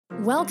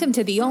Welcome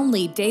to the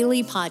only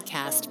daily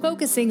podcast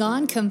focusing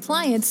on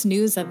compliance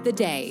news of the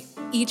day.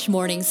 Each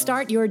morning,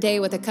 start your day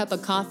with a cup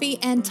of coffee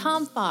and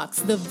Tom Fox,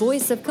 the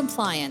voice of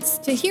compliance,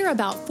 to hear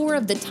about 4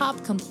 of the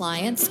top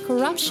compliance,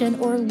 corruption,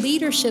 or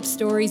leadership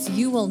stories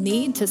you will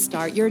need to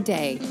start your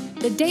day.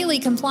 The Daily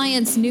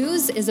Compliance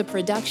News is a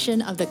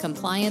production of the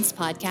Compliance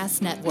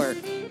Podcast Network.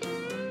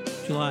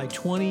 July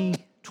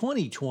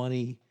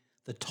 2020,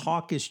 the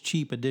Talk is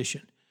Cheap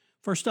edition.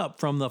 First up,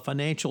 from the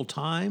Financial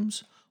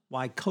Times,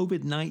 Why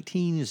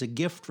COVID-19 is a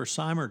Gift for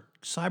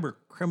Cyber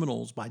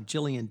Criminals by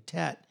Gillian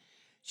Tett.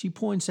 She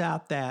points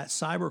out that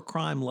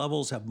cybercrime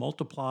levels have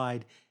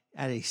multiplied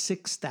at a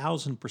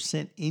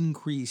 6,000%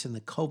 increase in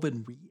the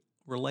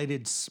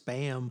COVID-related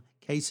spam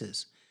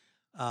cases.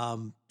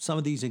 Some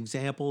of these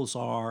examples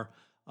are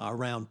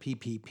around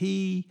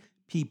PPP,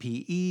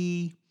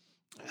 PPE,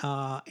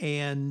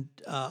 and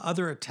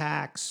other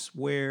attacks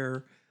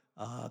where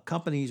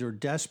companies are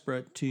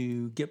desperate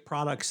to get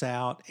products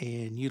out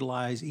and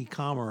utilize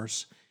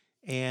e-commerce,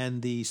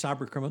 and the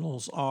cyber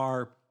criminals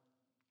are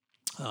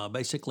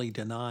basically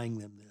denying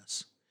them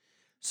this.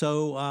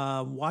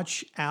 So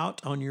watch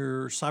out on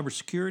your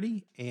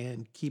cybersecurity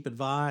and keep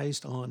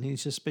advised on any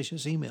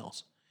suspicious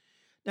emails.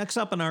 Next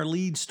up in our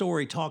lead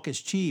story, Talk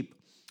is Cheap,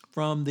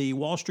 from the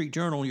Wall Street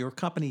Journal, your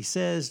company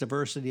says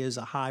diversity is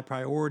a high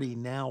priority.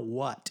 Now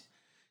what?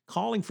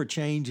 Calling for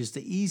change is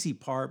the easy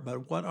part,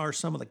 but what are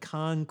some of the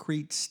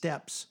concrete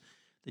steps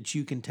that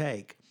you can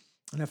take?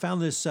 And I found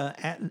this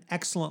an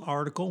excellent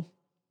article.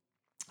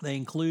 They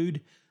include: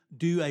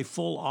 do a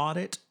full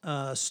audit,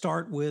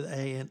 start with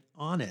an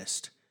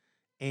honest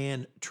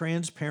and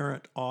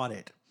transparent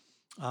audit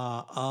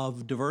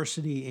of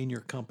diversity in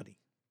your company.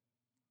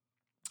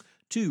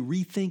 2,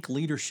 rethink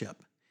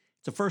leadership.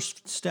 It's the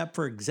first step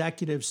for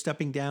executives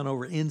stepping down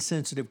over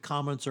insensitive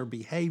comments or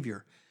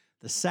behavior.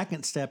 The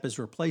second step is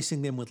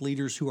replacing them with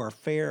leaders who are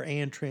fair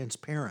and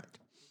transparent.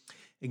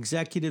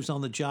 Executives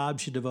on the job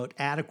should devote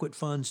adequate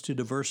funds to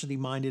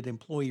diversity-minded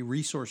employee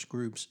resource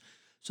groups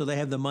so they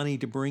have the money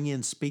to bring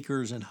in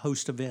speakers and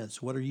host events.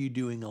 What are you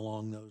doing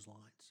along those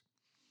lines?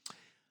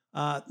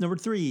 Number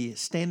 3,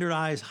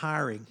 standardize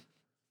hiring.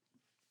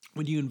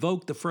 When you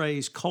invoke the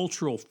phrase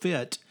cultural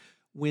fit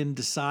when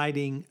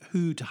deciding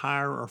who to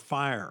hire or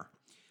fire,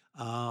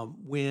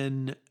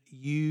 when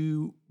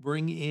you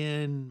bring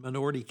in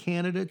minority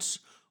candidates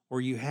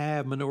or you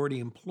have minority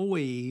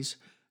employees,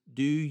 are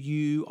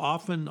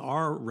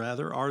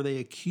they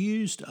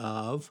accused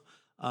of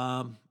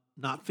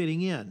not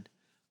fitting in?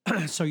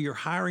 So your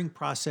hiring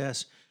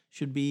process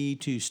should be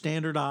to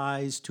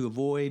standardize, to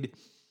avoid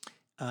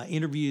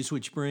interviews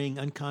which bring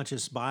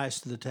unconscious bias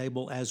to the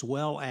table, as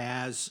well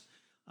as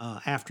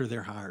after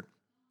they're hired.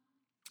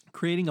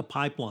 Creating a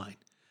pipeline.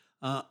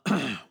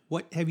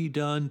 What have you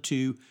done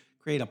to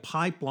create a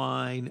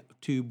pipeline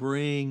to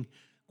bring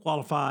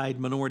qualified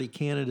minority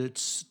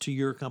candidates to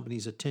your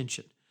company's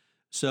attention?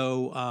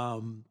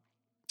 So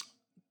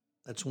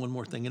that's one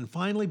more thing. And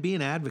finally, be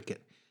an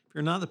advocate. If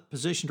you're not in the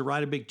position to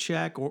write a big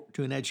check or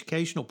to an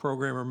educational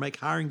program or make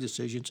hiring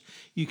decisions,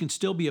 you can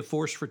still be a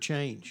force for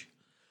change.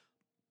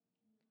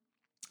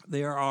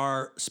 There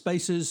are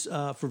spaces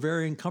for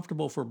very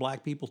uncomfortable for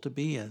Black people to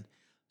be in.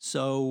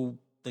 So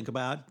think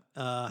about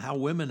how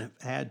women have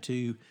had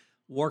to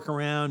work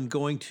around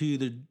going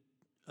to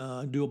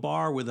do a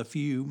bar with a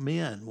few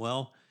men.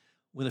 Well,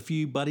 when a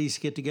few buddies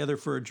get together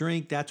for a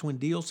drink, that's when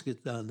deals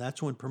get done.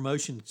 That's when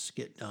promotions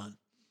get done.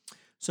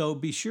 So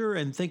be sure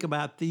and think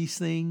about these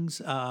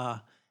things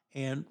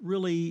and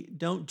really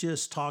don't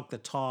just talk the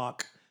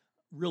talk,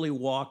 really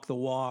walk the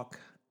walk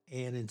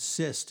and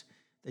insist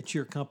that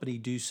your company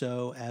do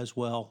so as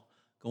well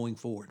going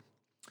forward.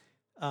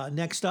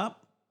 Next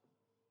up,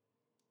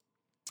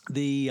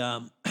 the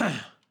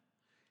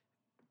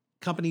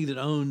company that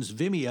owns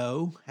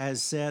Vimeo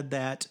has said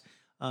that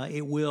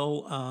it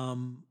will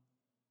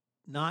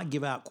not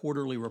give out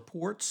quarterly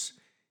reports,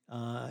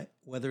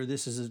 whether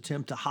this is an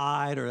attempt to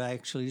hide or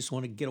actually just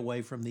want to get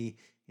away from the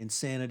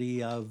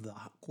insanity of the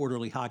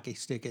quarterly hockey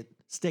stick.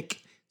 It's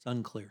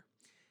unclear.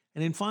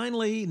 And then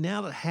finally,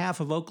 now that half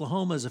of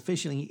Oklahoma is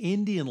officially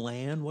Indian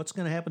land, what's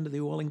going to happen to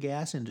the oil and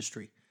gas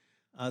industry?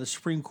 The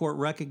Supreme Court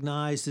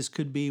recognized this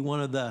could be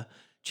one of the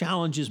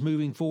challenges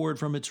moving forward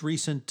from its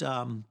recent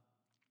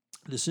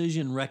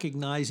decision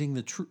recognizing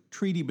the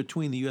treaty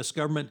between the U.S.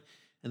 government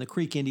and the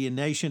Creek Indian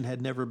Nation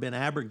had never been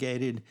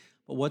abrogated.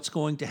 But what's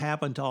going to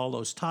happen to all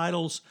those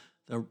titles,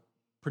 the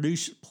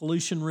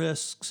pollution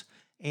risks,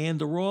 and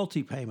the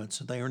royalty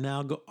payments?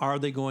 Are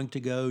they going to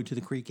go to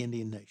the Creek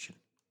Indian Nation?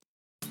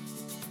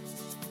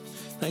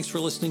 Thanks for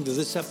listening to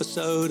this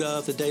episode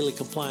of the Daily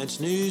Compliance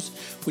News,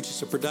 which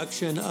is a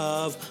production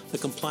of the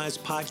Compliance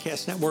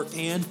Podcast Network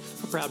and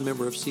a proud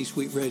member of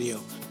C-Suite Radio.